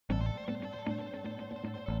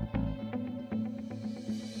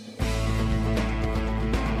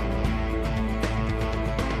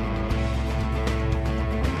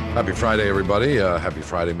Happy Friday, everybody. Happy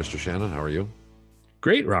Friday, Mr. Shannon. How are you?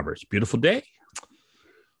 Great, Robert. It's a beautiful day.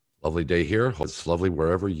 Lovely day here. It's lovely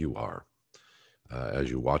wherever you are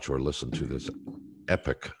as you watch or listen to this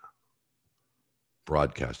epic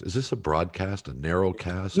broadcast. Is this a broadcast, a narrow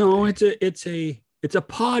cast? No, it's a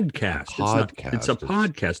podcast. Podcast. It's a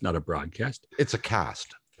podcast, not a broadcast. It's a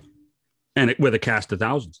cast. And with a cast of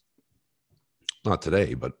thousands. Not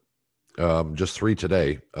today, but just three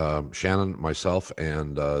today. Shannon, myself,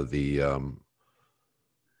 and the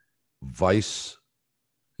vice...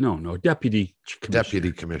 Deputy Commissioner.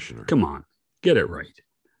 Deputy Commissioner. Come on, get it right.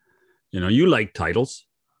 You like titles.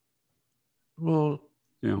 Well,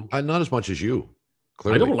 not as much as you.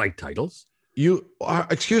 Clearly. I don't like titles.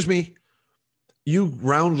 Excuse me, you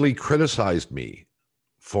roundly criticized me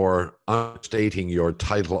for understating your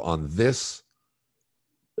title on this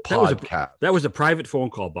podcast. That was a private phone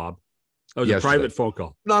call, Bob. That was a private phone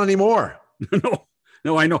call. Not anymore.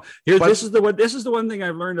 No, I know. This is the one thing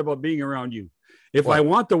I've learned about being around you. If I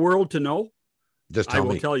want the world to know, I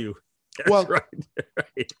will tell you. That's right.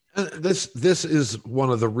 This is one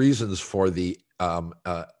of the reasons for the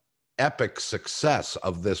epic success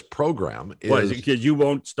of this program. Is it because you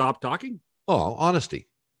won't stop talking? Oh, honesty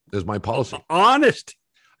is my policy. Honest.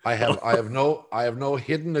 I have no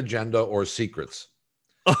hidden agenda or secrets.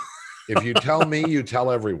 If you tell me, you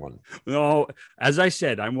tell everyone. No, as I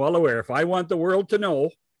said, I'm well aware. If I want the world to know,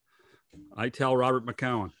 I tell Robert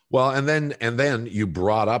McCowan. Well, and then you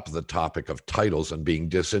brought up the topic of titles and being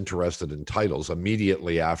disinterested in titles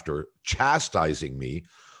immediately after chastising me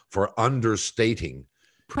for understating.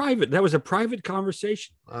 That was a private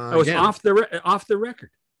conversation. That was off the record.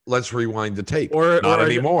 Let's rewind the tape. Or not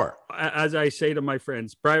anymore. As I say to my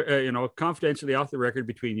friends, confidentially off the record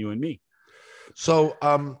between you and me. So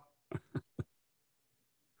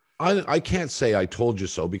I can't say I told you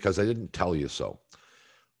so because I didn't tell you so.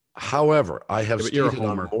 However, I have stated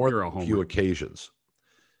on more than a few occasions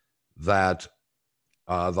that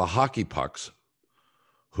the hockey pucks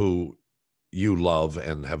who you love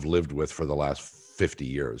and have lived with for the last 50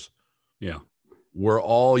 years were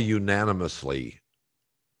all unanimously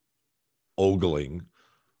ogling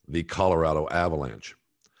the Colorado Avalanche,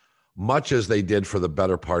 much as they did for the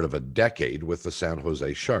better part of a decade with the San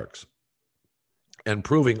Jose Sharks, and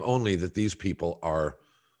proving only that these people are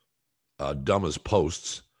dumb as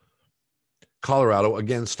posts. Colorado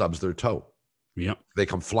again stubs their toe. Yeah, they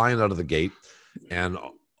come flying out of the gate, and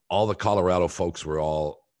all the Colorado folks were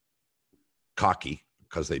all cocky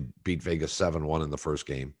because they beat Vegas 7-1 in the first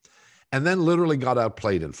game, and then literally got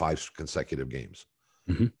outplayed in 5 consecutive games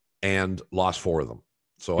and lost 4 of them.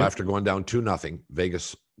 So after going down 2-0,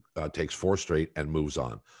 Vegas takes 4 straight and moves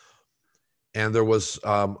on. And there was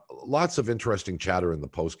lots of interesting chatter in the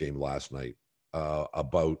postgame last night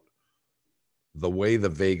about the way the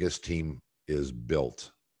Vegas team is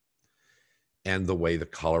built and the way the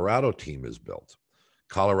Colorado team is built.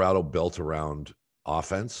 Colorado built around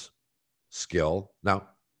offense, skill. Now,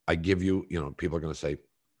 I give you, people are going to say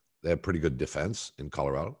they have pretty good defense in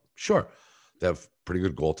Colorado. Sure. They have pretty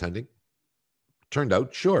good goaltending. Turned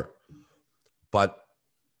out, sure. But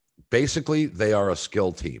basically, they are a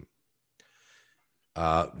skill team.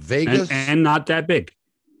 Vegas. And not that big.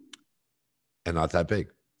 And not that big.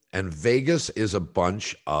 And Vegas is a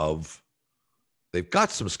bunch of, they've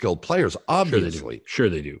got some skilled players, obviously. Sure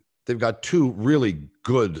they do. They've got 2 really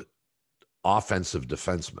good offensive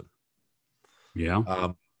defensemen.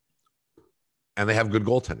 Yeah. And they have good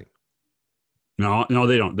goaltending. No,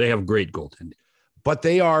 they don't. They have great goaltending. But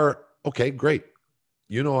they are, okay, great.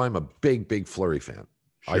 I'm a big Fleury fan.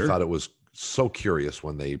 Sure. I thought it was so curious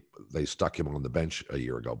when they stuck him on the bench a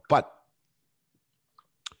year ago. But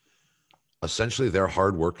essentially, they're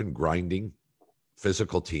hardworking, grinding,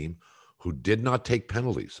 physical team who did not take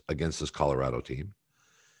penalties against this Colorado team.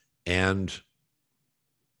 And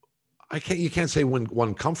you can't say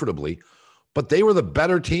won comfortably, but they were the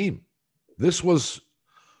better team. This was,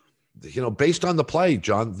 based on the play,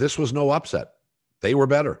 John, this was no upset. They were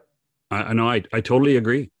better. I know. I totally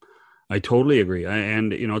agree.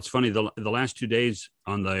 And it's funny, the last 2 days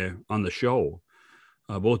on the show,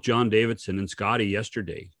 both John Davidson and Scotty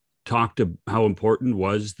yesterday talked to how important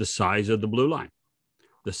was the size of the blue line,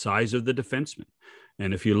 the size of the defenseman.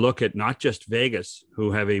 And if you look at not just Vegas,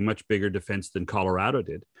 who have a much bigger defense than Colorado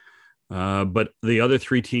did, but the other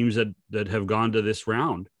 3 teams that have gone to this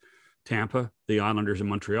round, Tampa, the Islanders, and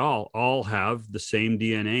Montreal, all have the same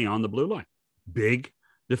DNA on the blue line. Big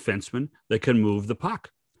defensemen that can move the puck.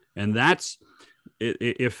 And that's,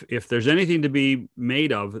 if there's anything to be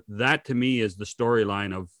made of, that to me is the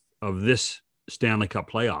storyline of this Stanley Cup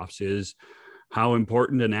playoffs, is how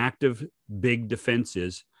important an active big defense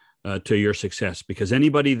is to your success, because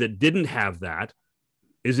anybody that didn't have that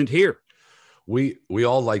isn't here. We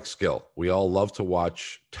all like skill. We all love to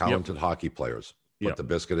watch talented hockey players put the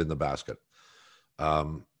biscuit in the basket.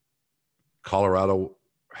 Colorado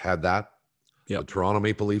had that. The Toronto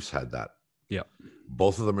Maple Leafs had that.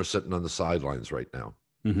 Both of them are sitting on the sidelines right now.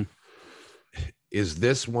 Is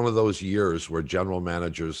this one of those years where general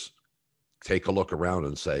managers take a look around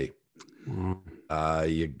and say, it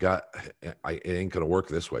ain't going to work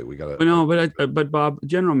this way. We got to. No, but Bob,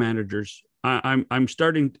 general managers, I'm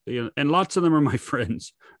starting, and lots of them are my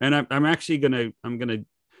friends, and I'm actually gonna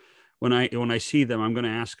when I see them, I'm gonna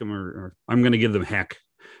ask them, or I'm gonna give them heck,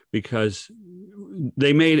 because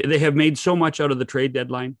they have made so much out of the trade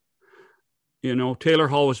deadline. Taylor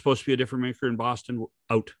Hall was supposed to be a difference maker in Boston,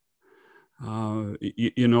 out.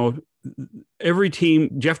 Every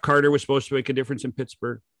team, Jeff Carter was supposed to make a difference in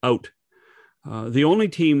Pittsburgh, out. The only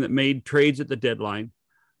team that made trades at the deadline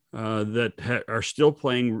that are still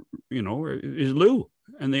playing, is Lou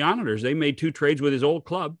and the Islanders. They made 2 trades with his old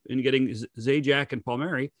club in getting Zajac and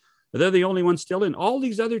Palmieri. They're the only ones still in. All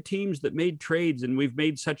these other teams that made trades, and we've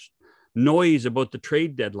made such noise about the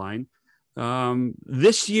trade deadline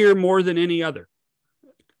this year more than any other,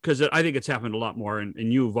 because I think it's happened a lot more,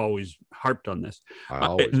 and you've always harped on this.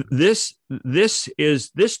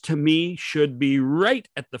 This to me should be right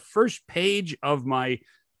at the first page of my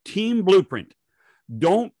team blueprint.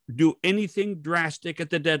 Don't do anything drastic at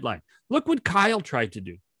the deadline. Look what Kyle tried to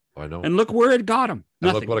do. I know. And look where it got him.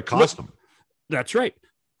 Nothing. And look what it cost him. That's right.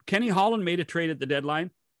 Kenny Holland made a trade at the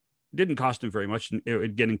deadline. Didn't cost him very much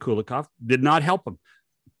getting Kulikov. Did not help him.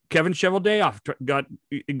 Kevin Cheveldayoff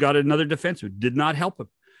got another defenseman. Did not help him.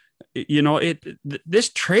 This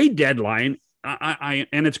trade deadline,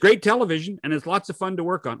 and it's great television, and it's lots of fun to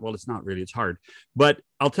work on. Well, it's not really. It's hard. But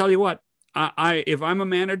I'll tell you what. If I'm a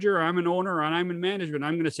manager, or I'm an owner, or I'm in management,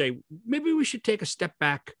 I'm going to say maybe we should take a step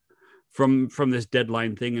back from this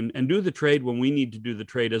deadline thing and do the trade when we need to do the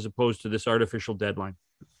trade, as opposed to this artificial deadline.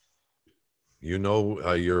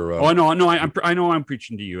 You're. I know I'm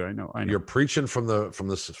preaching to you. I know. You're preaching from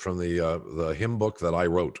the hymn book that I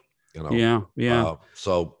wrote. Yeah.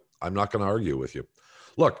 So I'm not going to argue with you.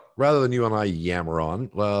 Look, rather than you and I yammer on,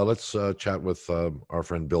 let's chat with our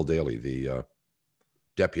friend Bill Daly, the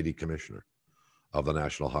Deputy Commissioner of the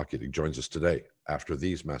National Hockey League, joins us today after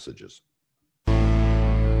these messages.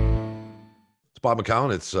 It's Bob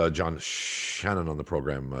McCown. It's John Shannon on the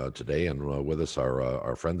program today, and with us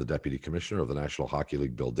our friend, the Deputy Commissioner of the National Hockey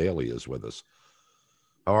League, Bill Daly, is with us.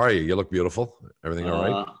 How are you? You look beautiful. Everything all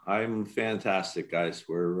right? I'm fantastic, guys.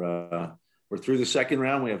 We're through the second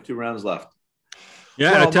round. We have 2 rounds left.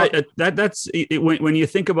 Yeah, well, that's when you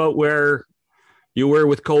think about where you were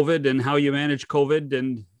with COVID and how you manage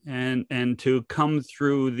COVID, and to come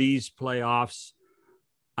through these playoffs,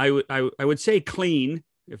 I would say clean,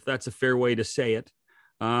 if that's a fair way to say it.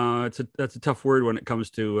 That's a tough word when it comes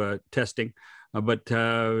to testing, but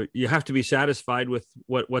you have to be satisfied with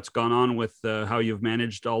what's gone on with how you've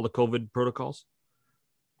managed all the COVID protocols.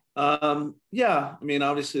 Yeah, I mean,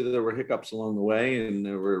 obviously there were hiccups along the way, and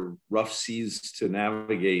there were rough seas to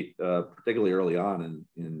navigate, particularly early on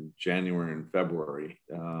in January and February.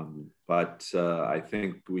 But I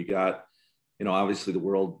think we got, obviously the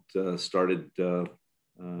world started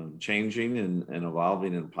changing and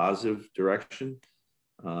evolving in a positive direction.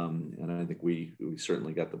 And I think we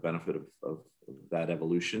certainly got the benefit of that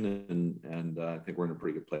evolution, and I think we're in a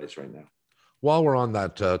pretty good place right now. While we're on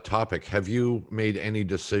that topic, have you made any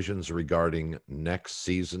decisions regarding next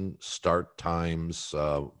season, start times,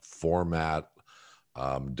 format,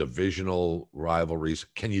 divisional rivalries?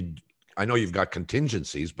 I know you've got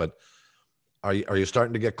contingencies, but are you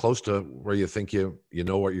starting to get close to where you think you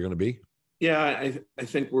know what you're going to be? Yeah, I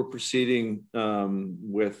think we're proceeding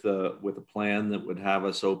with a plan that would have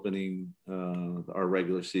us opening our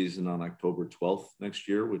regular season on October 12th next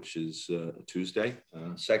year, which is a Tuesday.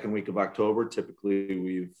 Second week of October. Typically,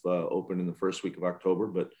 we've opened in the first week of October,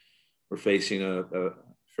 but we're facing a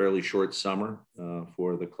fairly short summer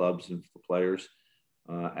for the clubs and for the players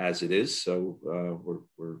as it is. So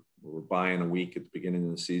we're buying a week at the beginning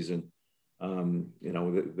of the season.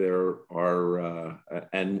 There are,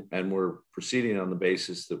 and we're proceeding on the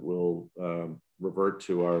basis that we'll revert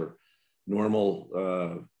to our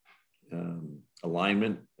normal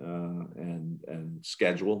alignment and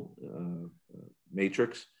schedule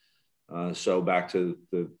matrix. So back to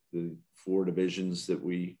the 4 divisions that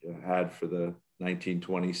we had for the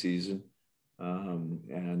 1920 season,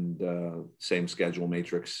 and same schedule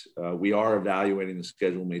matrix. We are evaluating the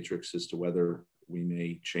schedule matrix as to whether we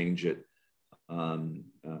may change it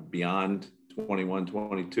beyond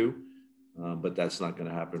 21-22, but that's not going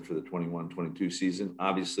to happen for the 21-22 season.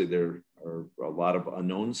 Obviously, there are a lot of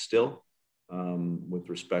unknowns still with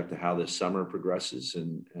respect to how this summer progresses.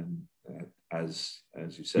 And as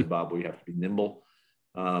you said, Bob, we have to be nimble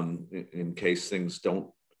in case things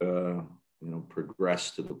don't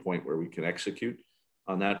progress to the point where we can execute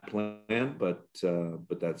on that plan. But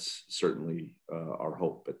that's certainly our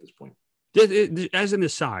hope at this point. As an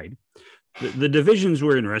aside, the divisions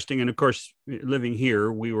were interesting. And of course, living here,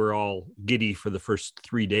 we were all giddy for the first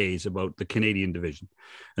 3 days about the Canadian division.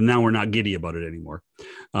 And now we're not giddy about it anymore.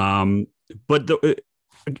 But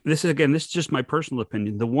this is just my personal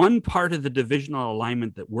opinion. The one part of the divisional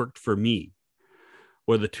alignment that worked for me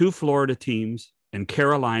were the 2 Florida teams and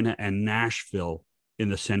Carolina and Nashville in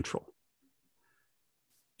the Central.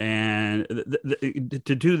 And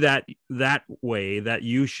to do that way, that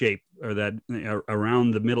U shape or that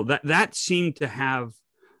around the middle, that seemed to have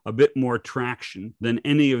a bit more traction than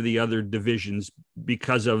any of the other divisions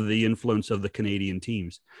because of the influence of the Canadian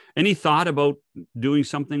teams. Any thought about doing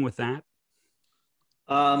something with that?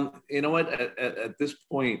 You know what? At this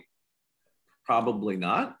point, probably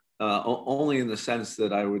not. Only in the sense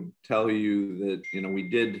that I would tell you that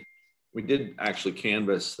we did actually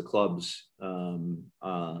canvass the clubs and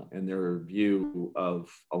their view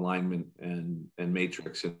of alignment and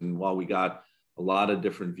matrix. And while we got a lot of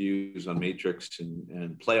different views on matrix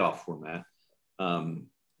and playoff format,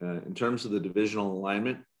 in terms of the divisional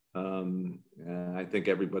alignment, I think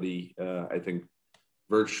everybody,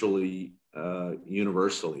 virtually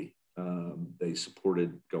universally, they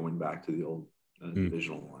supported going back to the old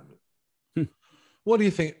divisional alignment. What do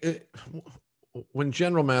you think? When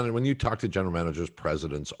you talk to general managers,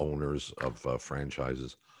 presidents, owners of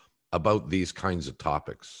franchises about these kinds of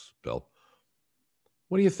topics, Bill,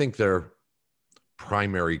 what do you think their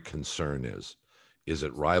primary concern is? Is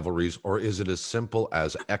it rivalries, or is it as simple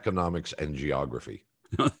as economics and geography?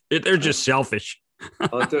 They're just selfish.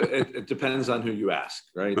 Well, it depends on who you ask,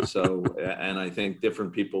 right? So, and I think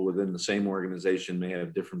different people within the same organization may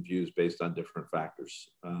have different views based on different factors.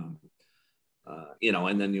 And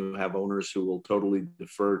then you have owners who will totally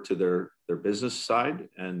defer to their business side,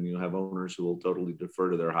 and you have owners who will totally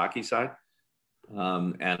defer to their hockey side.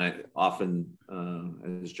 And I often,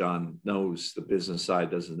 as John knows, the business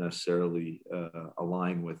side doesn't necessarily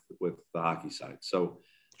align with the hockey side. So,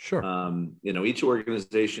 sure, each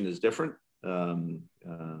organization is different, and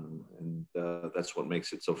that's what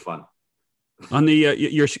makes it so fun. On the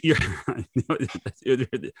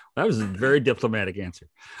that was a very diplomatic answer.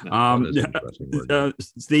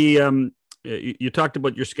 You talked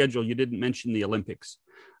about your schedule. You didn't mention the Olympics,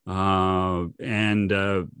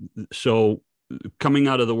 so coming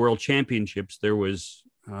out of the World Championships, there was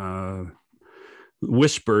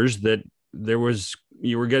whispers that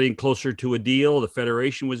you were getting closer to a deal. The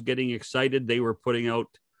federation was getting excited. They were putting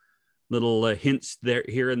out little hints there,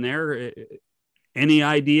 here and there. Any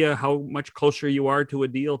idea how much closer you are to a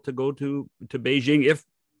deal to go to Beijing, if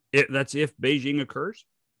Beijing occurs?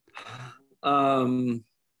 We're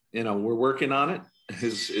working on it,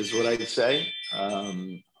 is what I'd say.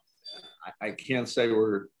 I can't say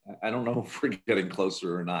I don't know if we're getting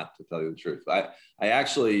closer or not, to tell you the truth. I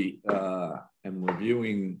actually am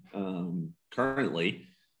reviewing currently,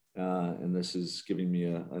 and this is giving me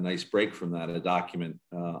a nice break from that, a document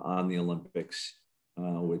on the Olympics,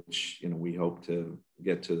 which we hope to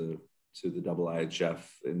get to the IIHF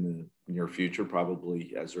in the near future,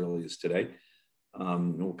 probably as early as today.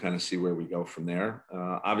 We'll kind of see where we go from there.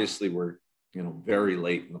 Obviously, we're very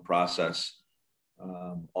late in the process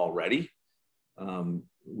already.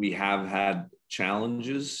 We have had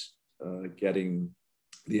challenges getting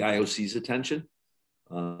the IOC's attention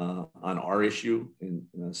on our issue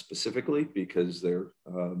specifically, because they're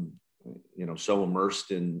so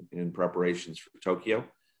immersed in preparations for Tokyo,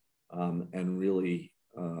 and really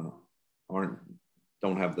don't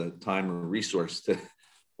have the time or resource to.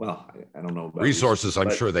 Well, I don't know about resources. I'm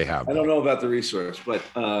sure they have. I don't know about the resource, but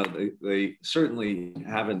they certainly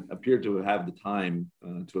haven't appeared to have the time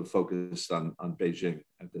to have focused on Beijing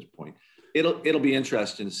at this point. It'll be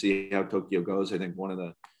interesting to see how Tokyo goes. I think one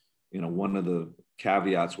of the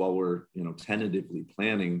caveats, while we're tentatively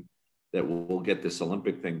planning that we'll get this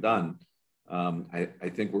Olympic thing done, I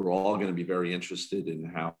think we're all going to be very interested in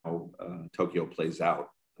how Tokyo plays out,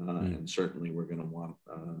 and certainly we're going to want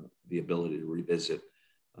the ability to revisit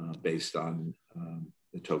based on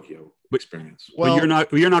the Tokyo experience. Well,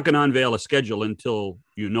 but you're not going to unveil a schedule until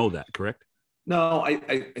you know that, correct? No,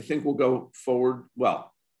 I think we'll go forward.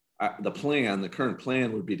 Well, the current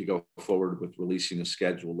plan would be to go forward with releasing a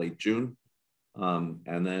schedule late June,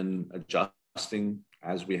 and then adjusting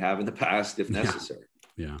as we have in the past if necessary.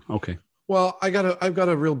 Yeah. Okay. Well, I've got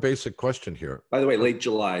a real basic question here. By the way, late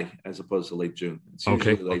July as opposed to late June. It's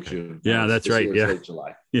usually late June. Yeah, that's right. Yeah, late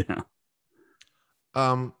July. Yeah.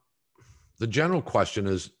 The general question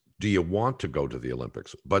is, do you want to go to the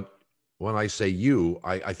Olympics? But when I say you,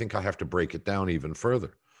 I think I have to break it down even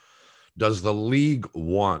further. Does the league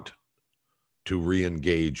want to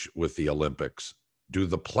re-engage with the Olympics? Do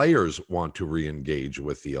the players want to re-engage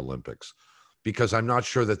with the Olympics? Because I'm not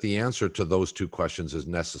sure that the answer to those two questions is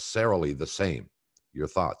necessarily the same. Your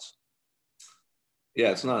thoughts?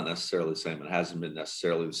 Yeah, it's not necessarily the same. It hasn't been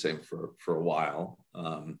necessarily the same for a while.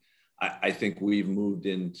 I think we've moved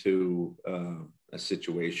into a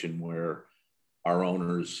situation where our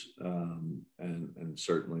owners and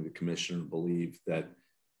certainly the commissioner believe that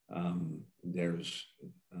there's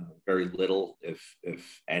very little,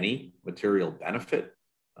 if any, material benefit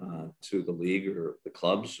to the league or the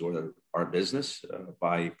clubs or our business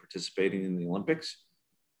by participating in the Olympics.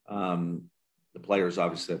 The players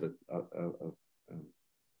obviously have a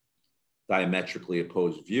diametrically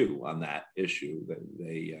opposed view on that issue. That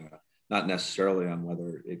they not necessarily on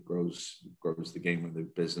whether it grows the game or the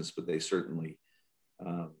business, but they certainly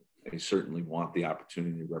want the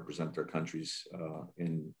opportunity to represent their countries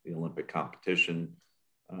in the Olympic competition,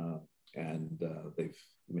 and they've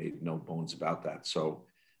made no bones about that. So,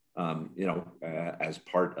 as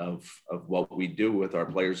part of what we do with our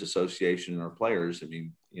Players Association and our players, I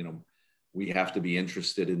mean, we have to be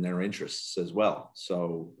interested in their interests as well.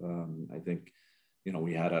 So I think,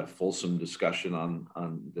 we had a fulsome discussion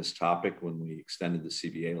on this topic when we extended the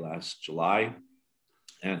CBA last July,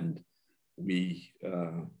 and we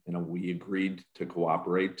agreed to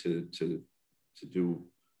cooperate to do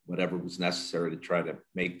whatever was necessary to try to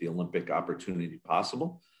make the Olympic opportunity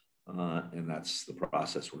possible. And that's the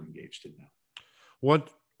process we're engaged in now. What,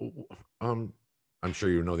 I'm sure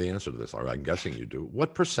you know the answer to this, or I'm guessing you do.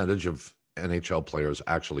 What percentage of NHL players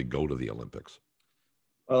actually go to the Olympics?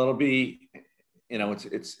 Well, it'll be,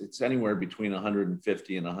 it's anywhere between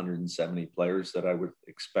 150 and 170 players that I would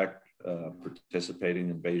expect participating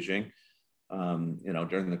in Beijing.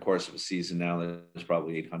 During the course of a season now, there's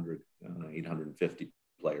probably 850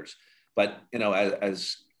 players. But,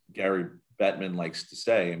 as Gary Bettman likes to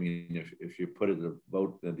say, I mean, if you put it a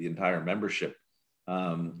vote, the entire membership,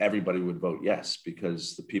 everybody would vote yes,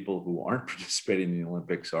 because the people who aren't participating in the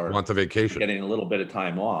Olympics want the vacation, getting a little bit of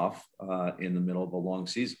time off in the middle of a long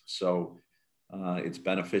season. So it's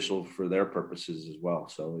beneficial for their purposes as well.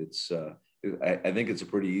 So I think it's a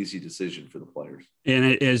pretty easy decision for the players.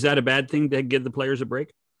 And is that a bad thing to give the players a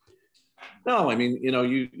break? No, I mean,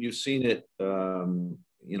 you've seen it,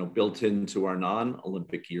 built into our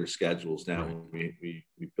non-Olympic year schedules. Now we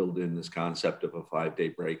build in this concept of a 5-day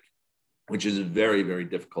break, which is very, very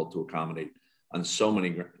difficult to accommodate on so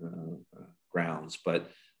many grounds.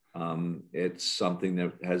 But it's something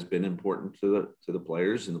that has been important to the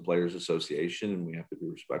players and the Players Association, and we have to be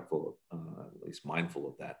respectful, at least mindful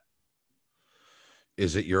of that.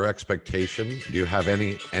 Is it your expectation? Do you have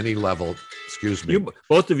any level? Excuse me.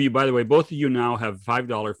 Both of you, by the way, now have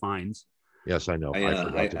 $5 fines. Yes, I know.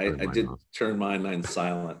 I did turn mine on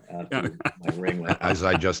silent after my ring went as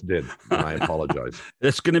I just did. And I apologize.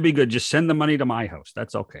 It's going to be good. Just send the money to my house.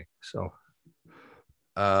 That's okay. So,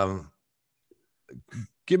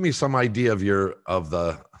 give me some idea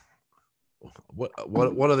what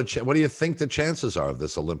do you think the chances are of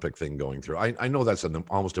this Olympic thing going through? I know that's an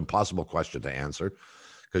almost impossible question to answer,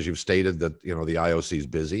 because you've stated that, the IOC is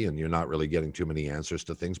busy and you're not really getting too many answers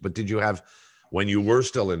to things. But did you have, when you were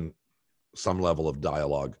still in some level of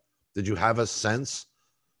dialogue, did you have a sense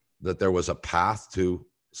that there was a path to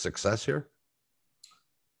success here?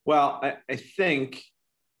 Well, I think,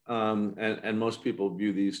 and most people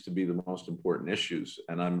view these to be the most important issues,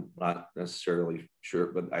 and I'm not necessarily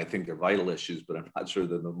sure, but I think they're vital issues, but I'm not sure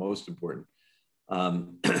they're the most important.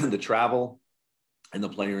 The travel and the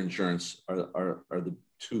player insurance are the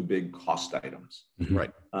two big cost items.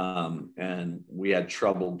 Right. And we had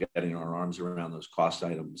trouble getting our arms around those cost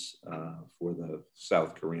items for the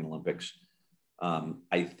South Korean Olympics.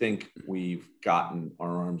 I think we've gotten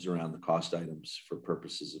our arms around the cost items for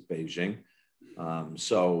purposes of Beijing.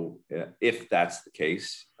 So if that's the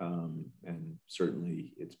case, and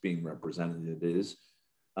certainly it's being represented, it is,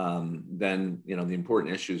 then, the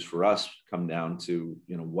important issues for us come down to,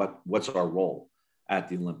 what's our role at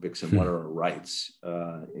the Olympics and what are our rights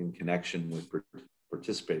in connection with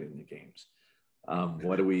participating in the games.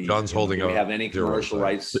 What do we, John's holding do we have any commercial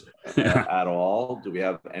rights at all? Do we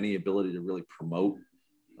have any ability to really promote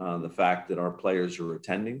the fact that our players are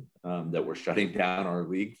attending, that we're shutting down our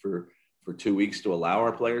league for 2 weeks to allow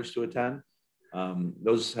our players to attend?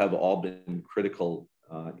 Those have all been critical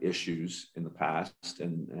issues in the past,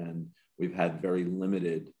 and we've had very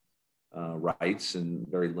limited rights and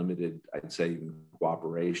very limited, I'd say, even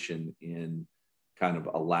cooperation in kind of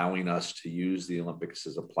allowing us to use the Olympics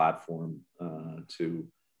as a platform to,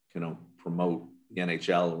 promote the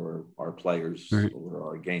NHL or our players right. or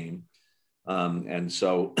our game. And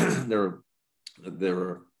so there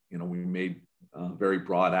were, we made very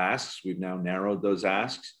broad asks. We've now narrowed those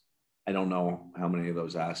asks. I don't know how many of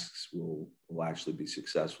those asks will actually be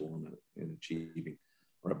successful in achieving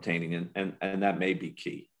or obtaining, and that may be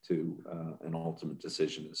key to an ultimate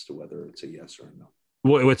decision as to whether it's a yes or a no.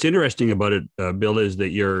 Well, what's interesting about it, Bill, is that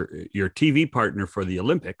your TV partner for the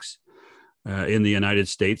Olympics in the United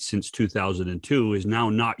States since 2002 is now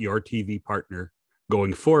not your TV partner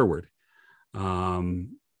going forward.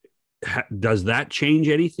 Does that change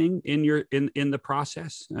anything in your in the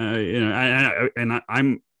process?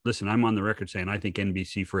 I'm on the record saying I think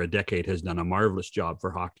NBC for a decade has done a marvelous job for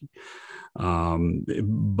hockey,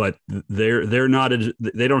 but they're not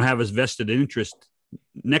they don't have as vested interest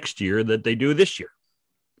next year that they do this year.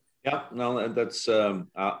 Yeah, no, that's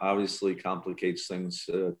obviously complicates things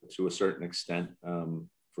to a certain extent,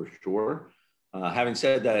 for sure. Having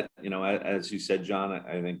said that, as you said, John,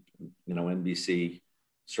 I think, NBC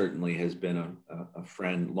certainly has been a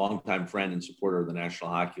friend, longtime friend and supporter of the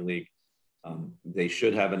National Hockey League. They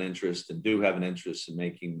should have an interest and do have an interest in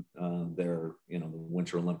making their, the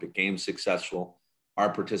Winter Olympic Games successful.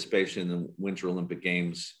 Our participation in the Winter Olympic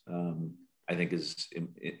Games, I think, is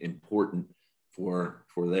important for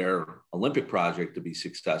their Olympic project to be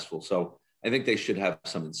successful. So I think they should have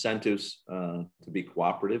some incentives to be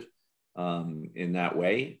cooperative in that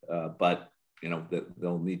way. But,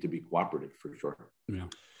 they'll need to be cooperative for sure. Yeah.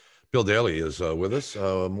 Bill Daly is with us.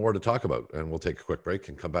 More to talk about, and we'll take a quick break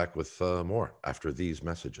and come back with more after these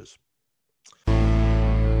messages. It's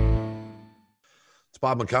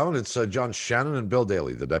Bob McCown. It's John Shannon, and Bill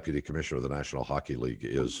Daly, the Deputy Commissioner of the National Hockey League,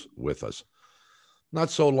 is with us. Not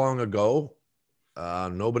so long ago,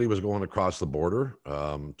 nobody was going across the border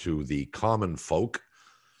to the common folk.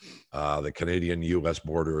 The Canadian-U.S.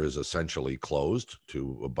 border is essentially closed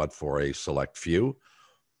but for a select few.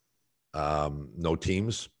 No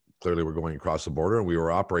teams clearly were going across the border, and we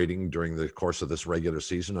were operating during the course of this regular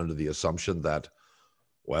season under the assumption that,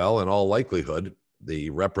 well, in all likelihood,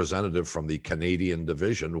 the representative from the Canadian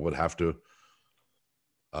division would have to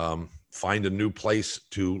find a new place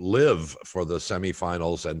to live for the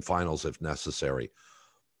semifinals and finals if necessary.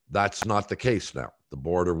 That's not the case now. The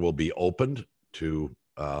border will be opened to,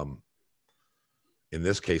 in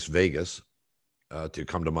this case, Vegas, to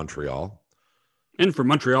come to Montreal. And for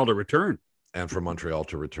Montreal to return.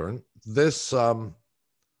 This,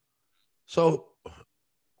 so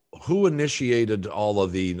who initiated all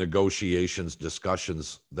of the negotiations,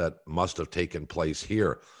 discussions that must have taken place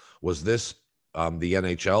here? Was this the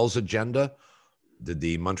NHL's agenda? Did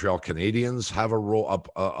the Montreal Canadiens have a role,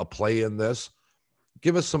 a play in this?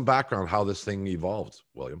 Give us some background how this thing evolved,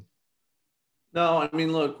 William. No, I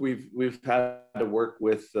mean, look, we've had to work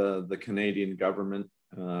with the Canadian government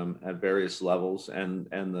at various levels and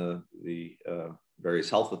the various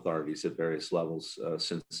health authorities at various levels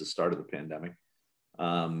since the start of the pandemic.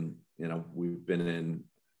 We've been in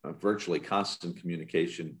virtually constant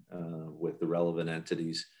communication with the relevant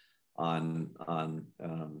entities on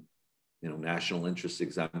national interest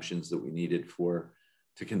exemptions that we needed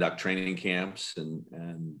to conduct training camps and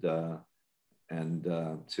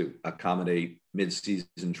to accommodate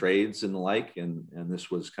mid-season trades and the like. And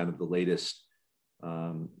this was kind of the latest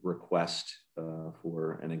request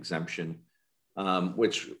for an exemption,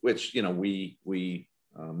 which we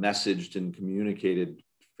messaged and communicated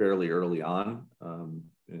fairly early on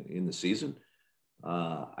in the season.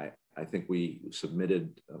 I think we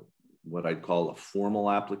submitted what I'd call a formal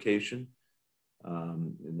application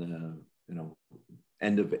in the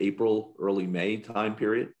end of April, early May time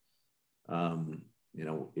period.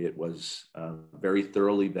 It was very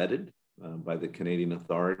thoroughly vetted by the Canadian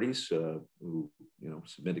authorities who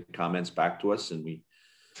submitted comments back to us, and we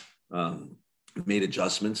made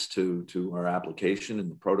adjustments to our application and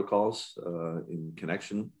the protocols in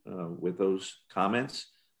connection with those comments.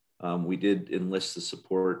 We did enlist the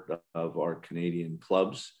support of our Canadian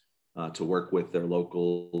clubs to work with their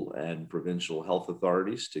local and provincial health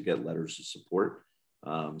authorities to get letters of support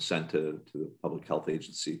sent to the Public Health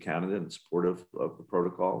Agency of Canada in support of the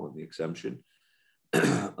protocol and the exemption.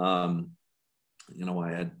 I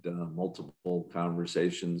had multiple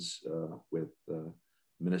conversations with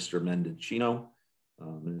Minister Mendocino,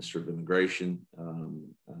 Minister of Immigration,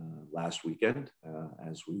 last weekend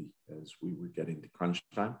as we were getting to crunch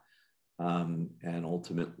time. And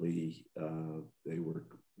ultimately, they were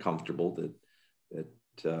comfortable that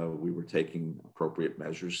we were taking appropriate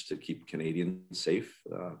measures to keep Canadians safe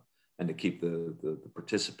and to keep the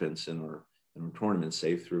participants in our tournament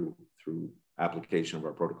safe through application of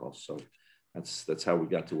our protocols. So that's how we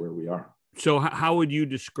got to where we are. So how would you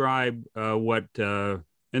describe what?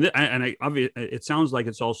 It sounds like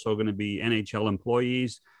it's also going to be NHL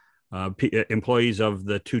employees, employees of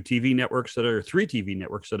the three TV networks that are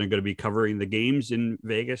going to be covering the games in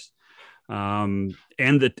Vegas, and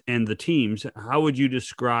the teams. How would you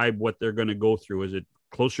describe what they're going to go through? Is it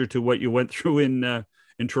closer to what you went through in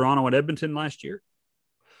Toronto and Edmonton last year?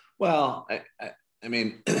 Well, I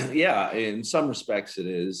mean, yeah, in some respects it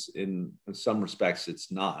is. In some respects it's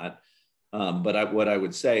not. But what I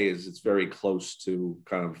would say is it's very close to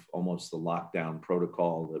kind of almost the lockdown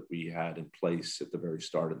protocol that we had in place at the very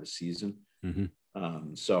start of the season.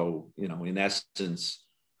 Mm-hmm. So, in essence,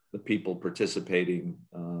 the people participating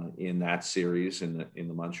in that series, in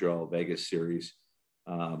the Montreal Vegas series,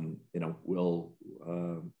 will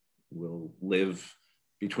live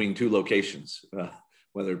between two locations,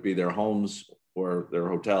 whether it be their homes or their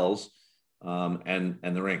hotels. And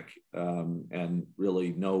the rink, and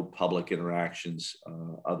really no public interactions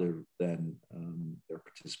other than their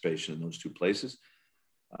participation in those two places.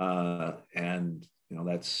 And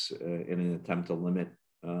that's in an attempt to limit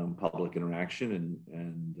public interaction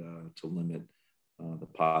and to limit the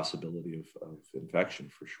possibility of infection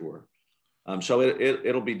for sure. So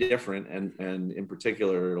it'll be different, and in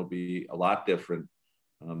particular, it'll be a lot different.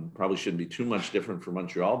 Probably shouldn't be too much different for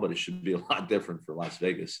Montreal, but it should be a lot different for Las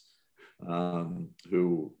Vegas.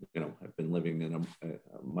 Who have been living in a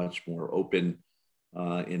much more open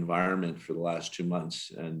environment for the last 2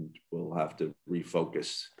 months, and we'll have to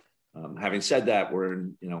refocus. Having said that, we're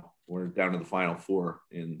down to the Final Four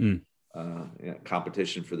in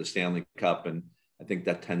competition for the Stanley Cup, and I think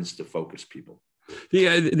that tends to focus people.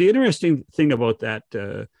 The interesting thing about that,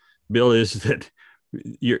 Bill, is that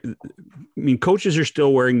coaches are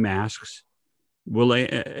still wearing masks.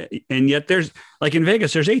 And yet there's, like in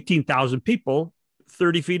Vegas, there's 18,000 people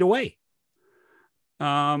 30 feet away.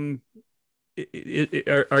 Are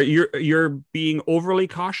you're being overly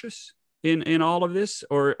cautious in all of this,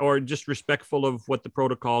 or just respectful of what the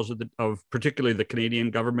protocols of particularly the Canadian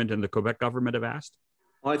government and the Quebec government have asked?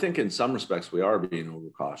 Well, I think in some respects we are being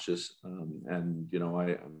overcautious. And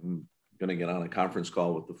I'm going to get on a conference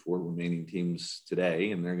call with the 4 remaining teams today,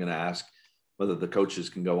 and they're going to ask whether the coaches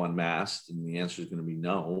can go unmasked, and the answer is going to be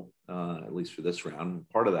no, at least for this round. And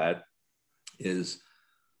part of that is,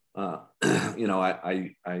 I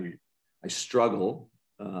struggle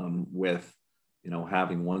with,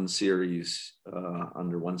 having one series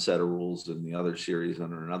under one set of rules and the other series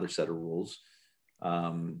under another set of rules,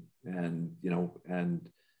 but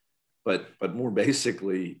more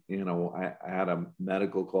basically, I had a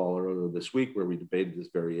medical call earlier this week where we debated this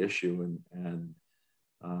very issue, and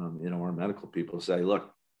our medical people say,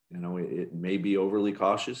 look, it may be overly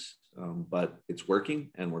cautious, but it's working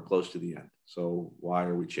and we're close to the end. So why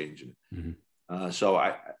are we changing it? Mm-hmm. So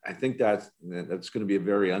I think that's going to be a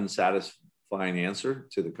very unsatisfying answer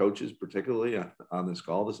to the coaches, particularly on this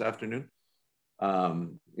call this afternoon.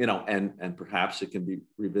 And perhaps it can be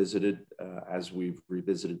revisited as we've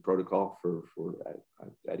revisited protocol for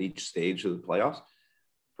at each stage of the playoffs.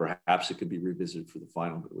 Perhaps it could be revisited for the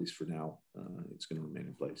final, but at least for now, it's going to remain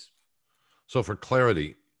in place. So for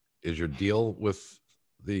clarity, is your deal with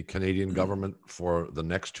the Canadian government for the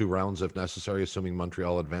next 2 rounds, if necessary, assuming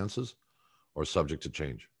Montreal advances, or subject to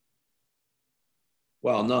change?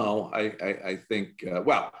 Well, no, I think,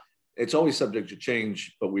 it's always subject to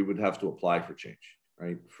change, but we would have to apply for change,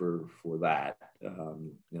 right? For that,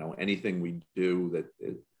 anything we do that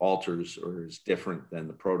it alters or is different than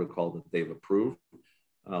the protocol that they've approved,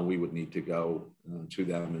 we would need to go to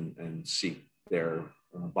them and seek their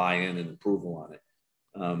buy-in and approval on it.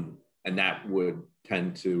 And that would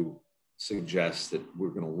tend to suggest that we're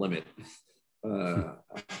going to limit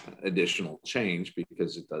additional change,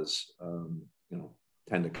 because it does,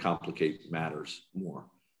 tend to complicate matters more.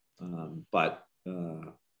 But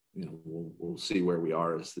we'll see where we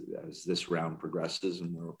are as this round progresses,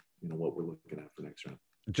 and what we're looking at for next round.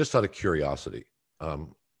 Just out of curiosity,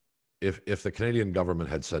 if the Canadian government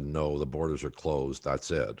had said no, the borders are closed,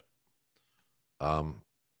 that's it. What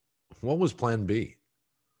was Plan B?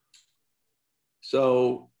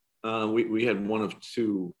 So we had one of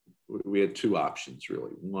two. We had 2 options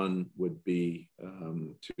really. One would be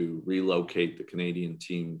to relocate the Canadian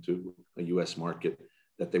team to a U.S. market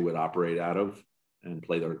that they would operate out of and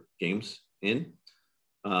play their games in.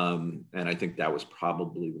 And I think that was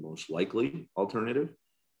probably the most likely alternative.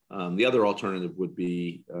 The other alternative would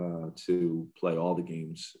be to play all the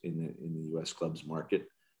games in the U.S. clubs market,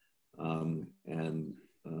 and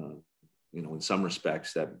in some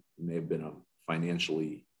respects that may have been a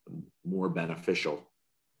financially more beneficial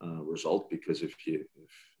result, because if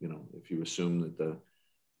you assume that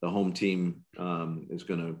the home team is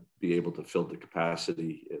going to be able to fill the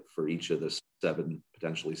capacity for each of the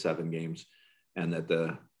potentially seven games, and that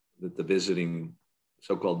the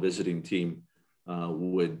so-called visiting team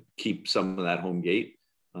would keep some of that home gate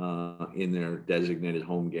in their designated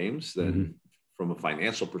home games, then from a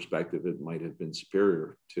financial perspective, it might have been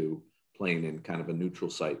superior to playing in kind of a neutral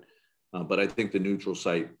site. But I think the neutral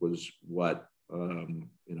site was what, when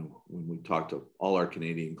we talked to all our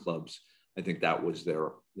Canadian clubs, I think that was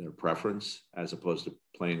their preference, as opposed to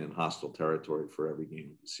playing in hostile territory for every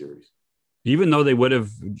game of the series. Even though they would have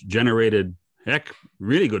generated,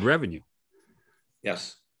 really good revenue.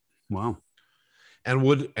 Yes. Wow. And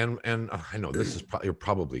I know this is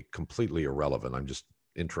probably completely irrelevant. I'm just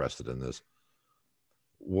interested in this.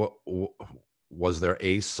 What was there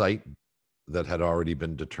a site that had already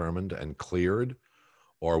been determined and cleared,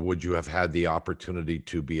 or would you have had the opportunity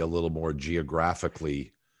to be a little more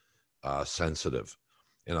geographically sensitive?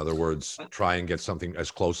 In other words, try and get something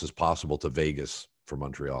as close as possible to Vegas for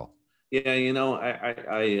Montreal. Yeah,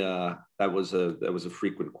 that was a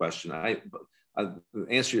frequent question. The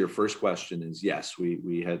answer to your first question is yes.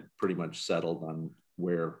 We had pretty much settled on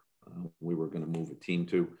where we were going to move a team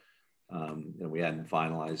to. We hadn't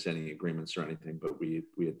finalized any agreements or anything, but we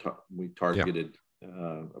targeted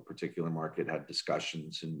a particular market, had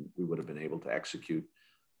discussions, and we would have been able to execute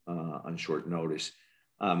on short notice.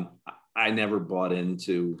 I never bought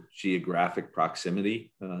into geographic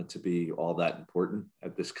proximity to be all that important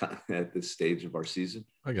at this stage of our season.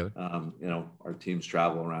 I get it. Our teams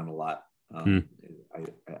travel around a lot. I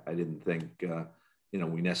didn't think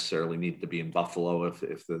we necessarily need to be in Buffalo if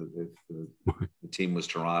the team was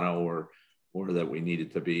Toronto, or that we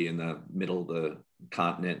needed to be in the middle of the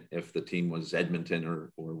continent if the team was Edmonton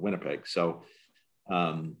or Winnipeg. So,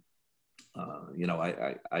 I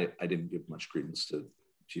didn't give much credence to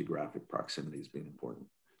geographic proximity as being important.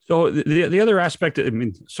 So the other aspect,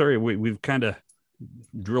 we've kind of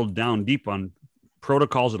drilled down deep on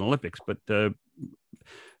protocols and Olympics, but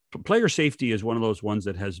player safety is one of those ones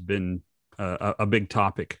that has been a big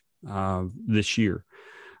topic this year.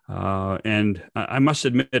 And I must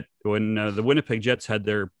admit, when the Winnipeg Jets had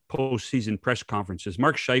their postseason press conferences,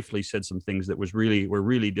 Mark Scheifele said some things that were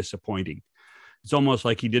really disappointing. It's almost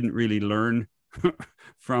like he didn't really learn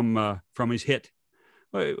from his hit.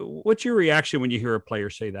 What's your reaction when you hear a player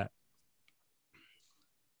say that?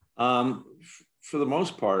 For the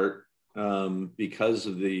most part, because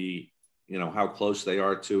of the how close they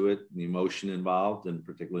are to it, the emotion involved, and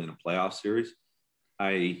particularly in a playoff series,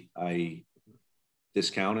 I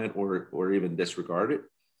discount it or even disregard it,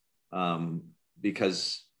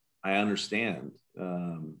 because I understand.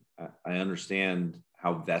 I understand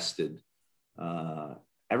how vested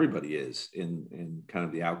everybody is in kind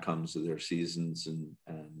of the outcomes of their seasons, and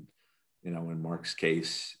in Mark's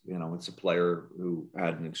case, it's a player who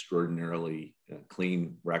had an extraordinarily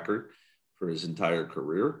clean record for his entire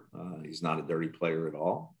career. He's not a dirty player at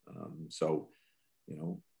all. So,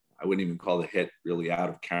 I wouldn't even call the hit really out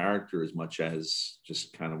of character as much as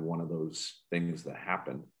just kind of one of those things that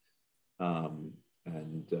happened.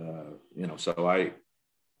 So I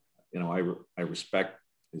respect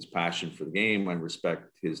his passion for the game. I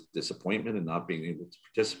respect his disappointment in not being able to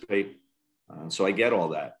participate. So I get all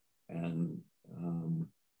that. And,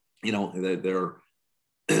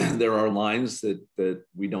 there are lines that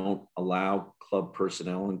we don't allow club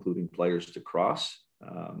personnel, including players, to cross.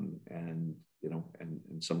 And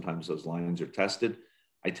sometimes those lines are tested.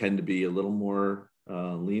 I tend to be a little more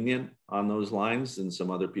lenient on those lines than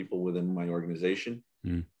some other people within my organization.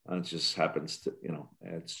 It just happens to,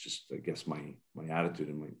 it's just, I guess, my attitude,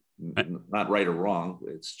 and not right or wrong.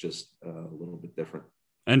 It's just a little bit different.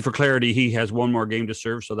 And for clarity, he has one more game to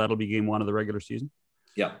serve, so that'll be game one of the regular season?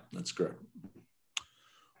 Yeah, that's correct.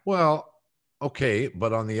 Well, okay,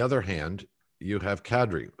 but on the other hand, you have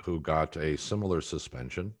Kadri, who got a similar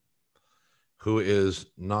suspension, who is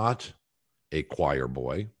not a choir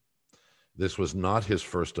boy. This was not his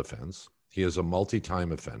first offense. He is a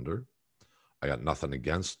multi-time offender. I got nothing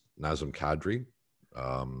against Nazem Kadri.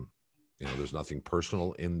 There's nothing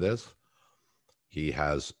personal in this. He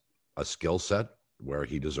has a skill set where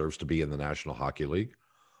he deserves to be in the National Hockey League,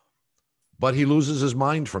 but he loses his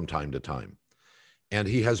mind from time to time. And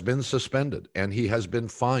he has been suspended, and he has been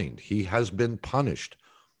fined. He has been punished.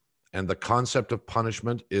 And the concept of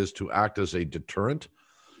punishment is to act as a deterrent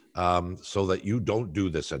so that you don't do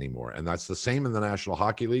this anymore. And that's the same in the National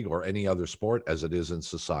Hockey League or any other sport as it is in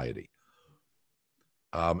society.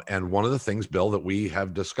 And one of the things, Bill, that we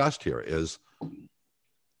have discussed here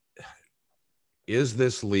is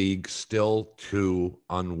this league still too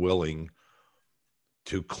unwilling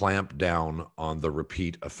to clamp down on the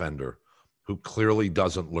repeat offender who clearly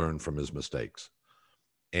doesn't learn from his mistakes?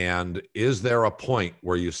 And is there a point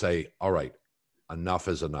where you say, all right, enough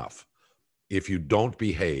is enough? If you don't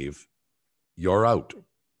behave, you're out.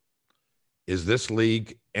 Is this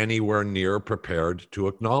league anywhere near prepared to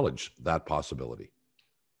acknowledge that possibility?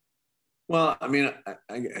 Well, I mean,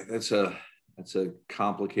 that's a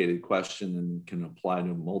complicated question and can apply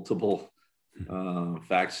to multiple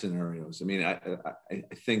fact scenarios. I mean, I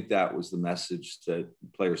think that was the message that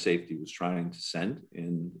player safety was trying to send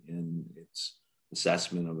in its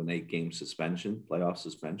assessment of an 8-game suspension, playoff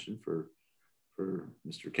suspension for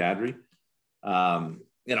Mr. Kadri.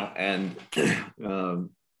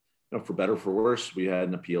 For better or for worse, we had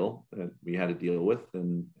an appeal that we had to deal with,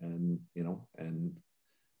 and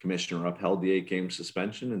commissioner upheld the 8-game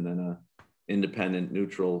suspension, and then a independent,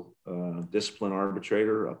 neutral discipline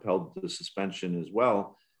arbitrator upheld the suspension as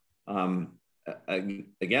well.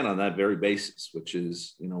 Again, on that very basis, which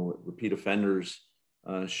is, repeat offenders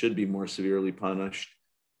should be more severely punished.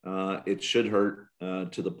 It should hurt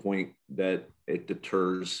to the point that it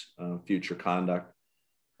deters future conduct.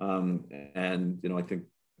 I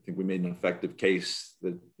think we made an effective case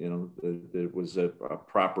that, that it was a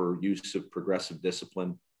proper use of progressive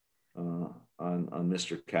discipline on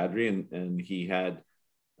Mr. Kadri, and he had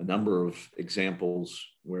a number of examples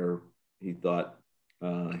where he thought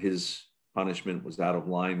his punishment was out of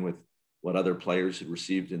line with what other players had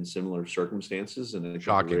received in similar circumstances. And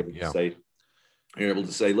shocking. You're able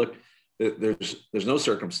to say, look, there's no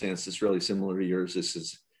circumstance that's really similar to yours. This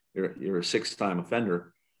is you're a 6-time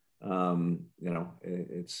offender.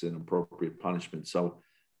 It's an appropriate punishment. So,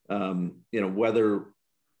 whether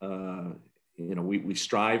we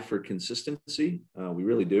strive for consistency, we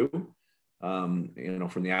really do. From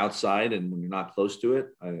the outside, and when you're not close to it,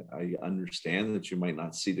 I understand that you might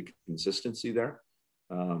not see the consistency there.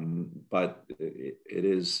 But it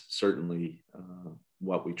is certainly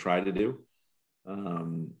what we try to do.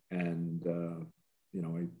 I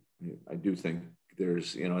do think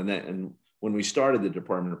there's, and when we started the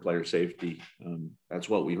Department of Player Safety, that's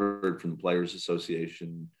what we heard from the Players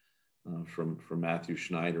Association, from Matthew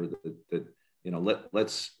Schneider, that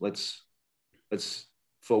let's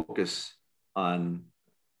focus on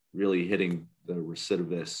really hitting the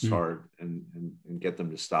recidivists hard and get them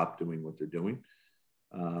to stop doing what they're doing.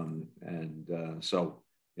 So,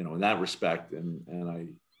 in that respect, and I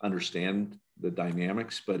understand the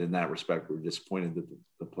dynamics, but in that respect, we're disappointed that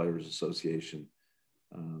the Players Association,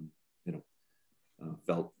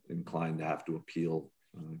 felt inclined to have to appeal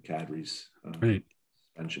Kadri's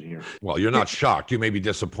suspension here. Well, you're not shocked. You may be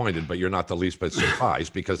disappointed, but you're not the least bit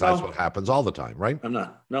surprised, because that's what happens all the time, right? I'm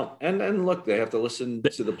not. No. And look, they have to listen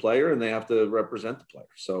to the player and they have to represent the player.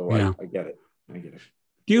 So yeah. I get it.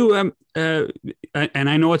 Do you and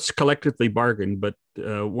I know it's collectively bargained, but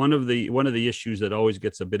one of the issues that always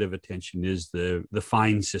gets a bit of attention is the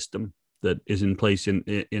fine system that is in place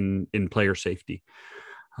in player safety.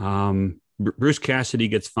 Bruce Cassidy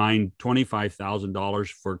gets fined $25,000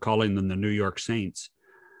 for calling them the New York Saints,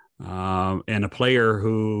 and a player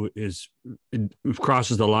who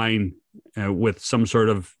crosses the line with some sort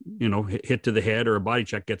of hit to the head or a body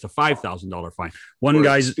check gets a $5,000 fine. One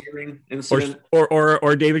guy's spearing incident,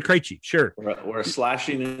 or David Krejci, sure, or a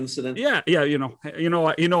slashing incident. Yeah.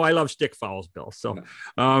 I love stick fouls, Bill. So,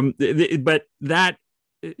 but that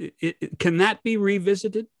can that be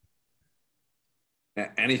revisited?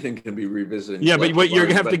 Anything can be revisited. Yeah, but you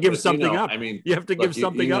have to give something up. I mean, you have to give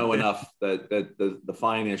something up. Enough that the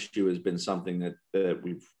fine issue has been something that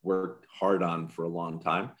we've worked hard on for a long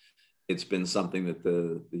time. It's been something that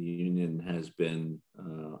the union has been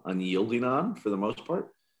unyielding on for the most part.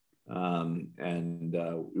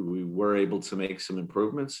 We were able to make some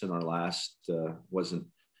improvements in our last, wasn't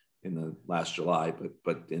in the last July,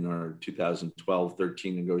 but in our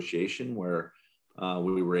 2012-13 negotiation, where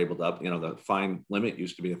we were able to up, the fine limit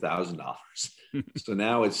used to be $1,000. So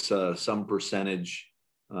now it's some percentage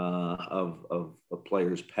of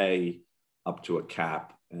players' pay up to a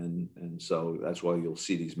cap. And so that's why you'll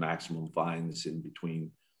see these maximum fines in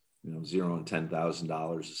between, $0 and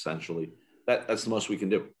 $10,000 essentially. That's the most we can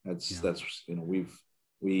do. That's it's in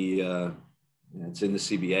the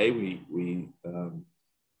CBA. We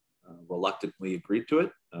reluctantly agreed to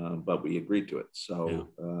it, but we agreed to it. So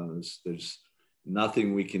there's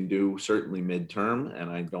nothing we can do, certainly midterm, and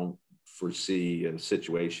I don't foresee a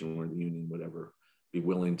situation where the union would ever be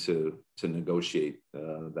willing to negotiate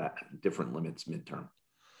that different limits midterm.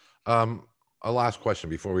 A last question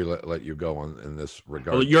before we let you go in this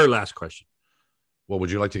regard. Well, your last question. Well,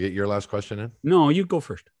 would you like to get your last question in? No, you go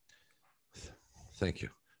first. Thank you.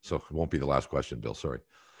 So it won't be the last question, Bill. Sorry.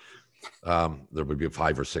 There would be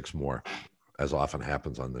 5 or 6 more, as often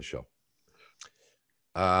happens on this show.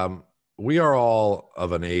 We are all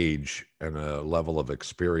of an age and a level of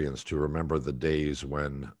experience to remember the days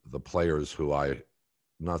when the players who I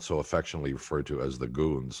not so affectionately refer to as the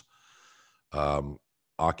goons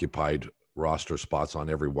occupied roster spots on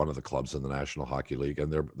every one of the clubs in the National Hockey League,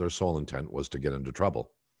 and their sole intent was to get into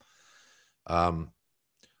trouble.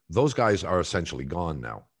 Those guys are essentially gone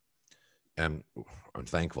now, and I'm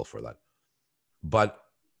thankful for that. But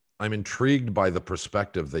I'm intrigued by the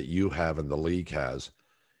perspective that you have and the league has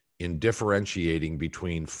in differentiating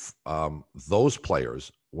between those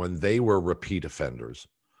players when they were repeat offenders,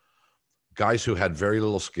 guys who had very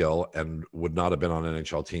little skill and would not have been on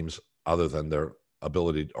NHL teams other than their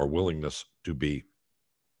ability or willingness to be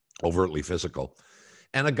overtly physical,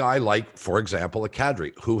 and a guy like, for example, a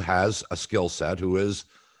Kadri, who has a skill set, who is,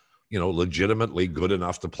 legitimately good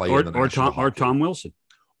enough to play in the National Hockey League. Tom Wilson.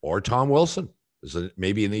 Or Tom Wilson is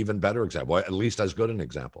maybe an even better example, at least as good an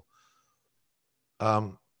example.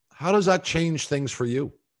 How does that change things for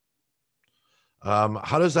you?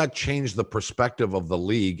 How does that change the perspective of the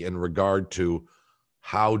league in regard to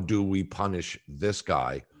how do we punish this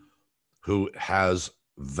guy who has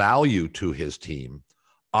value to his team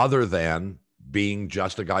other than being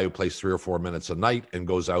just a guy who plays 3 or 4 minutes a night and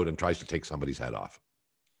goes out and tries to take somebody's head off?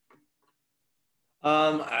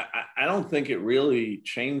 I don't think it really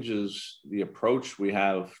changes the approach we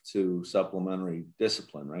have to supplementary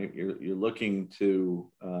discipline, right? You're looking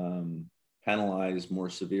to penalize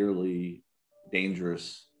more severely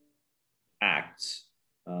dangerous acts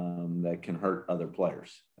that can hurt other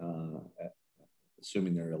players,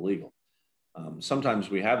 assuming they're illegal.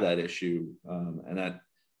 Sometimes we have that issue, and that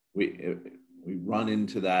we run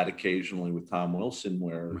into that occasionally with Tom Wilson,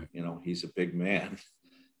 where right. He's a big man.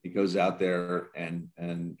 He goes out there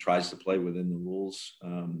and tries to play within the rules,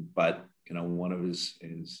 but one of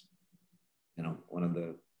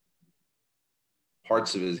the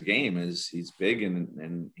parts of his game is he's big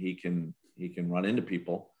and he can run into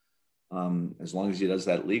people. As long as he does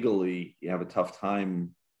that legally, you have a tough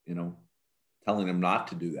time, telling him not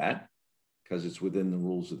to do that because it's within the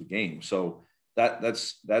rules of the game. So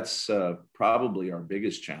that's probably our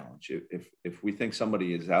biggest challenge. If we think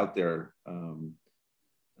somebody is out there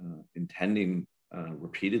intending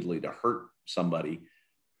repeatedly to hurt somebody,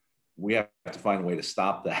 we have to find a way to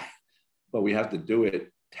stop that, but we have to do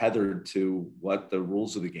it tethered to what the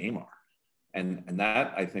rules of the game are. And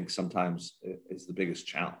that, I think, sometimes is the biggest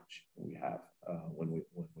challenge we have when we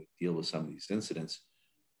deal with some of these incidents.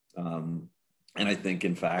 And I think,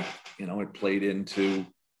 in fact, it played into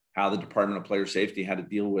how the Department of Player Safety had to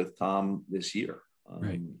deal with Tom this year.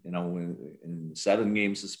 Right. In the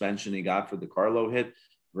 7-game suspension he got for the Carlo hit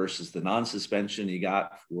versus the non-suspension he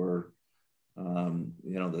got for,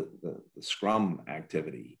 the scrum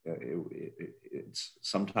activity. It's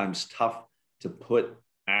sometimes tough to put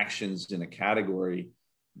actions in a category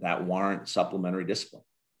that warrant supplementary discipline.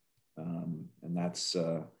 And that's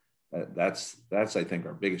I think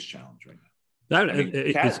our biggest challenge right now.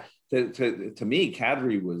 To me,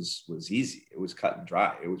 Kadri was easy. It was cut and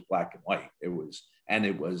dry. It was black and white. It was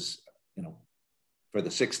for the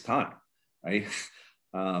 6th time, right?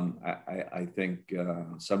 I think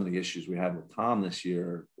some of the issues we had with Tom this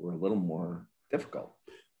year were a little more difficult.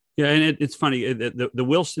 Yeah, and it's funny, the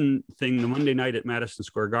Wilson thing, the Monday night at Madison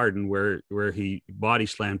Square Garden, where he body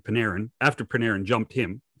slammed Panarin after Panarin jumped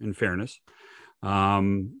him, in fairness,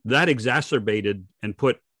 that exacerbated and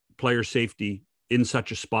put player safety in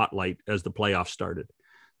such a spotlight as the playoffs started.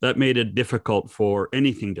 That made it difficult for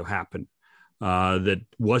anything to happen that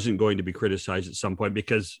wasn't going to be criticized at some point,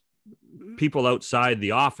 because people outside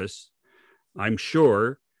the office, I'm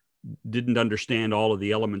sure, didn't understand all of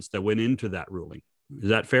the elements that went into that ruling. Is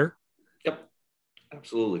that fair? Yep,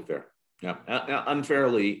 absolutely fair. Yeah,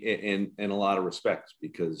 unfairly in a lot of respects,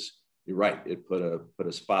 because you're right. It put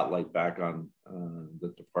a spotlight back on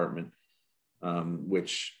the department,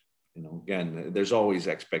 which, again, there's always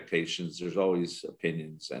expectations, there's always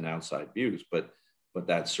opinions and outside views, but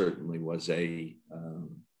that certainly was that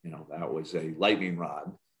was a lightning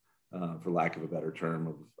rod, for lack of a better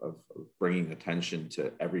term, of bringing attention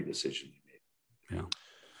to every decision he made. Yeah.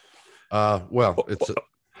 Well, it's.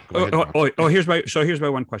 Here's my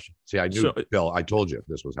one question. See, I knew, Bill. I told you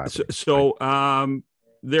this was happening.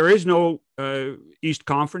 there is no East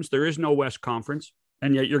Conference. There is no West Conference.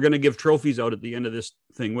 And yet you're going to give trophies out at the end of this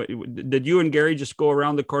thing. Did you and Gary just go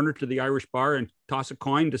around the corner to the Irish bar and toss a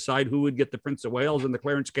coin, decide who would get the Prince of Wales and the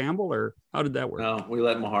Clarence Campbell, or how did that work? No, we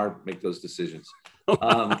let Mahar make those decisions. You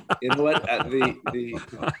know what? To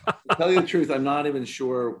tell you the truth, I'm not even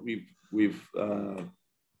sure we've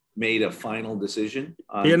made a final decision.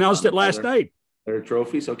 He announced it last night. Their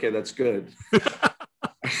trophies. Okay, that's good.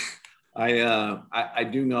 I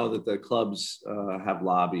do know that the clubs have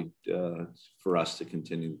lobbied for us to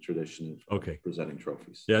continue the tradition of presenting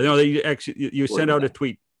trophies. Yeah, no, you sent out a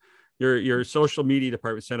tweet. Your social media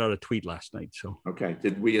department sent out a tweet last night. So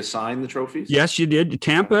did we assign the trophies? Yes, you did.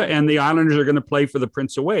 Tampa and the Islanders are going to play for the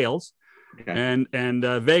Prince of Wales, and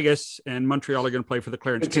Vegas and Montreal are going to play for the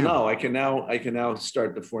Clarence Campbell. No, I can now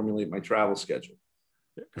start to formulate my travel schedule.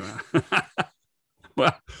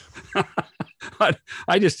 Well.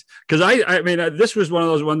 I just, because I mean, this was one of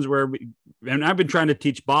those ones where and I've been trying to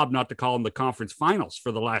teach Bob not to call them the conference finals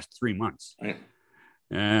for the last 3 months. Right.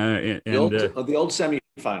 The old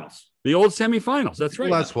semifinals. The old semifinals. That's right.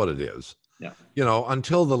 Well, that's what it is. Yeah.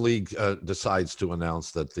 Until the league decides to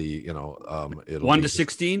announce that it'll 1 to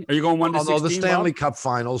 16. Are you going 1 to 16? No, the Stanley Cup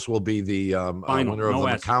Finals will be the winner of the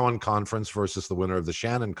McCowan Conference versus the winner of the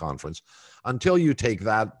Shannon Conference. Until you take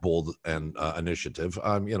that bold and initiative,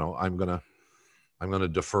 I'm gonna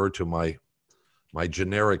defer to my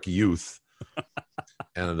generic youth,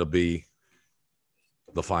 and it'll be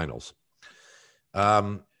the finals.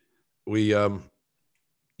 You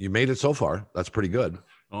made it so far. That's pretty good.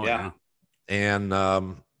 Oh, yeah. And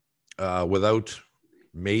without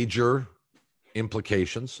major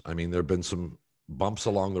implications. I mean, there have been some bumps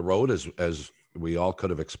along the road as we all could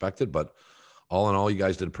have expected, but all in all, you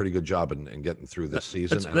guys did a pretty good job in getting through this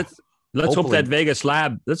season. Let's hope that Vegas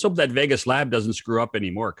lab doesn't screw up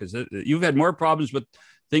anymore, because you've had more problems with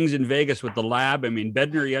things in Vegas with the lab. I mean,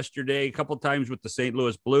 Bednar yesterday, a couple of times with the St.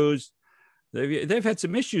 Louis Blues. They've had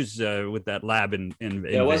some issues with that lab in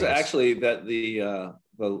Vegas. It was actually that the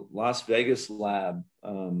Las Vegas lab.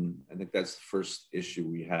 I think that's the first issue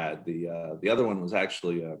we had. The other one was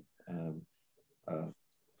actually a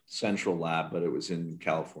central lab, but it was in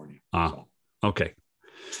California. Okay.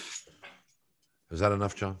 Is that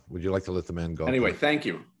enough, John? Would you like to let the man go? Anyway, thank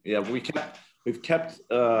you. Yeah, we've kept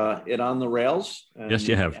it on the rails. Yes,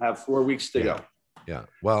 you have. Have 4 weeks to go. Yeah.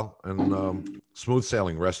 Well, and smooth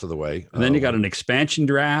sailing rest of the way. And then you got an expansion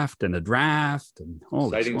draft and a draft and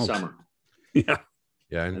exciting summer. Yeah.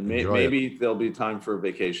 Yeah. And maybe there'll be time for a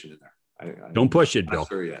vacation in there. Don't push it, Bill. Not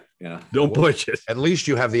sure yet. Yeah. Don't push it. At least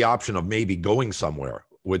you have the option of maybe going somewhere,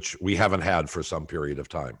 which we haven't had for some period of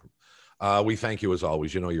time. We thank you as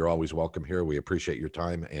always. You're always welcome here. We appreciate your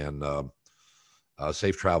time, and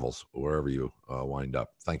safe travels wherever you wind up.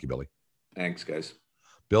 Thank you, Billy. Thanks, guys.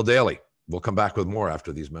 Bill Daly. We'll come back with more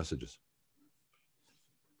after these messages.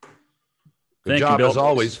 Good job, Bill. As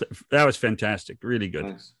always. That was fantastic. Really good.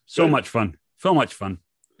 Thanks. So much fun. So much fun.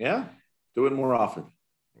 Yeah. Do it more often.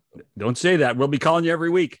 Don't say that. We'll be calling you every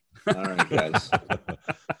week. All right, guys.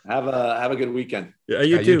 Have a good weekend. Yeah,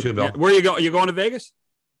 you too. You too, Bill. Where are you going? Are you going to Vegas?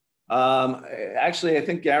 Actually, I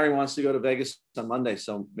think Gary wants to go to Vegas on Monday,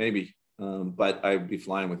 so maybe. But I'd be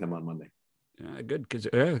flying with him on Monday. Yeah, good, because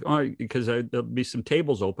there'll be some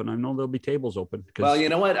tables open. I know there'll be tables open. Well, you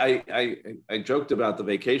know what? I joked about the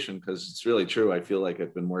vacation because it's really true. I feel like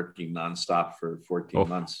I've been working nonstop for 14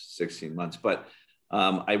 months, 16 months. But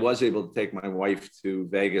I was able to take my wife to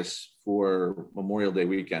Vegas for Memorial Day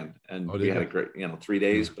weekend, and we had a great, 3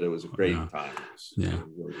 days, but it was a great time.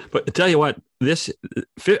 Really, but I tell you what,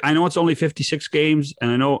 I know it's only 56 games,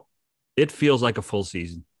 and I know it feels like a full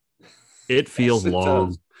season. It feels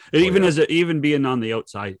long. Even being on the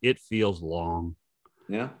outside, it feels long.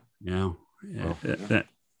 Yeah. Yeah.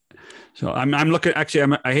 So I'm looking.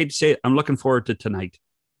 Actually, I hate to say it, I'm looking forward to tonight.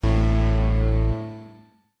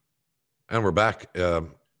 And we're back.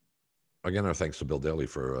 Again, our thanks to Bill Daly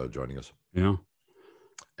for joining us. Yeah.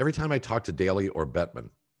 Every time I talk to Daly or Bettman,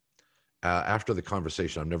 after the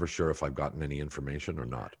conversation, I'm never sure if I've gotten any information or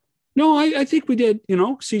not. No, I think we did.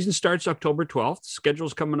 Season starts October 12th.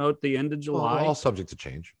 Schedule's coming out at the end of July. Well, all subject to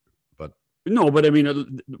change, but no. But I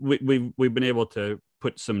mean, we've been able to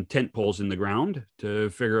put some tent poles in the ground to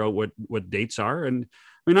figure out what dates are. And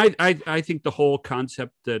I mean, I think the whole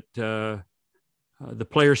concept that the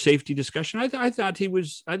player safety discussion, I thought he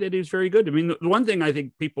was very good. I mean, the one thing I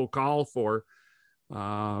think people call for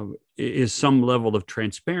is some level of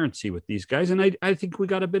transparency with these guys. And I think we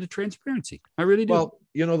got a bit of transparency. I really do. Well,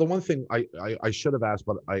 the one thing I should have asked,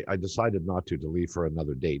 but I decided not to leave for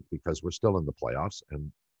another date because we're still in the playoffs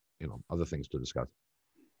and, other things to discuss.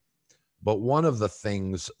 But one of the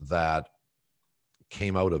things that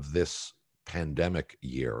came out of this pandemic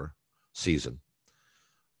season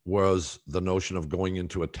was the notion of going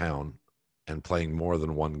into a town and playing more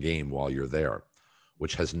than one game while you're there,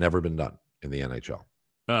 which has never been done in the NHL.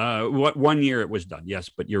 What 1 year it was done, yes,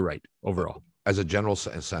 but you're right overall. As a general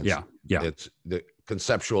sense, yeah. It's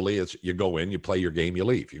conceptually, it's you go in, you play your game, you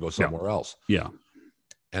leave, you go somewhere else. Yeah.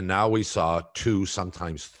 And now we saw 2,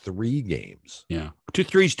 sometimes 3 games. Yeah,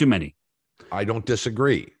 2-3 is too many. I don't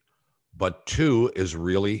disagree, but 2 is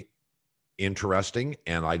really interesting,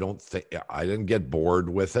 and I didn't get bored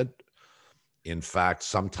with it. In fact,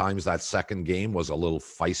 sometimes that second game was a little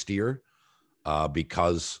feistier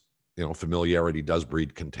because familiarity does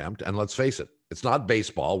breed contempt. And let's face it, it's not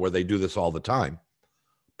baseball where they do this all the time.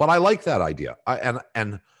 But I like that idea.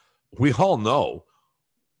 And we all know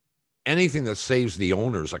anything that saves the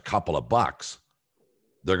owners a couple of bucks,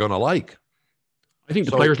 they're going to like. I think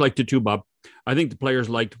the players liked it too, Bob. I think the players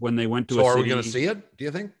liked when they went to a city. So are we going to see it, do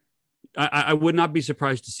you think? I would not be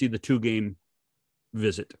surprised to see the 2-game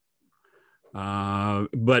visit.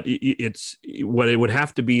 But it's what it would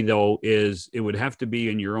have to be, though, is it would have to be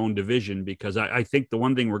in your own division, because I think the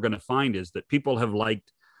one thing we're going to find is that people have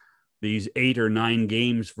liked these 8 or 9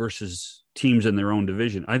 games versus teams in their own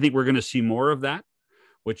division. I think we're going to see more of that,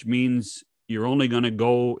 which means you're only going to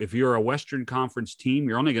go, if you're a Western Conference team,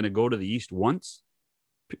 you're only going to go to the East once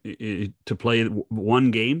to play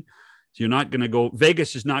one game. So you're not going to go,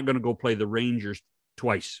 Vegas is not going to go play the Rangers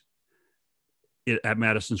twice at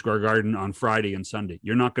Madison Square Garden on Friday and Sunday.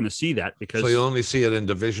 You're not going to see that because. So you only see it in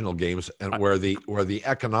divisional games, and where the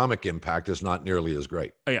economic impact is not nearly as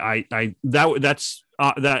great. That's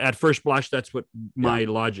at first blush, that's what my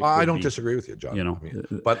logic. I don't disagree with you, John.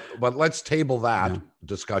 But let's table that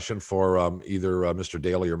discussion for either Mr.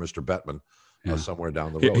 Daly or Mr. Bettman somewhere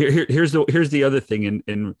down the road. Here's the other thing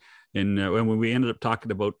in when we ended up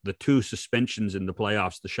talking about the 2 suspensions in the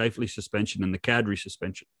playoffs, the Scheifele suspension and the Kadri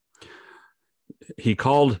suspension. He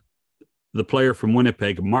called the player from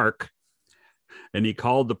Winnipeg, Mark, and he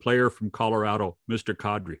called the player from Colorado, Mr.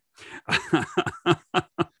 Kadri.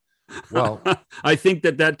 Well, I think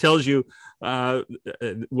that tells you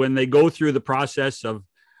when they go through the process of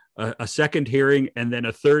a second hearing and then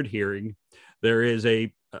a third hearing, there is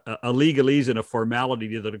a legalese and a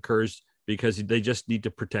formality that occurs because they just need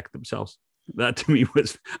to protect themselves. That to me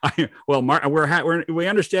was, Mark, we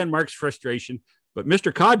understand Mark's frustration, but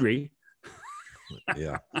Mr. Kadri.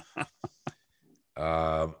 Yeah.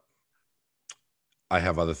 I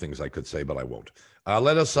have other things I could say, but I won't.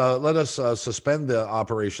 Let us suspend the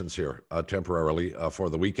operations here temporarily for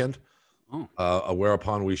the weekend,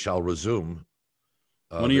 whereupon we shall resume.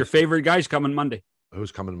 One of your favorite guys coming Monday.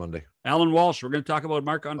 Who's coming Monday? Alan Walsh. We're going to talk about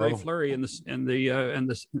Marc-Andre Fleury and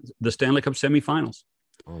the Stanley Cup semifinals.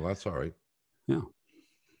 Oh, that's all right. Yeah.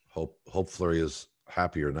 Hope Fleury is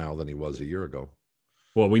happier now than he was a year ago.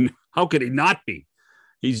 Well, how could he not be?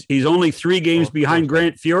 He's only 3 games behind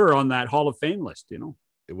Grant Fuhrer on that Hall of Fame list,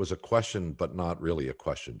 It was a question, but not really a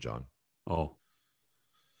question, John. Oh.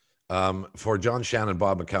 For John Shannon,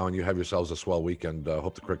 Bob McCowan, you have yourselves a swell weekend.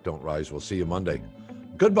 Hope the creek don't rise. We'll see you Monday.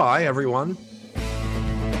 Goodbye, everyone.